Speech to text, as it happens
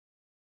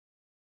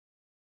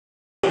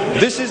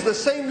This is the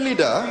same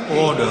leader.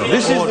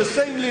 This is the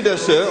same leader,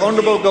 sir,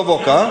 Honorable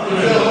Gavoka.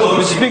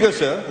 Mr. Speaker,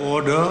 sir.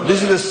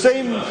 This is the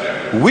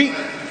same weak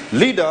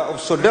leader of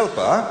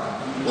SODELPA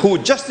who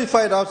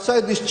justified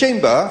outside this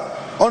chamber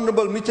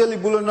Honorable Micheli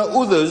Bulana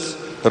Uda's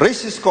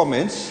racist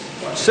comments,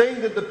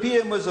 saying that the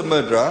PM was a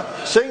murderer,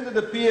 saying that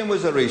the PM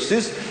was a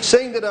racist,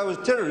 saying that I was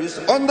a terrorist,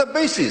 on the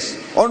basis.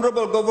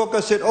 Honorable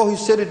Gavoka said, oh, he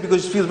said it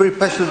because he feels very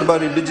passionate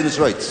about indigenous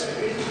rights.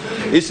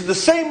 It's the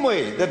same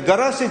way that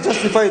Garase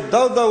justified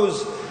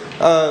Daudau's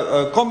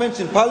comments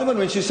in Parliament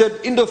when she said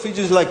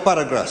Indo-Fiji is like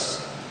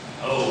paragrass.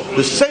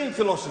 The same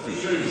philosophy.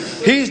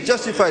 He's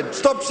justified.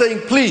 Stop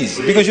saying please,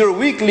 because you're a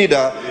weak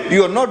leader.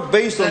 You are not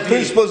based on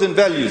principles and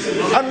values.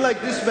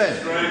 Unlike this man.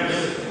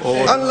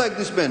 Unlike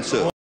this man,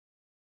 sir.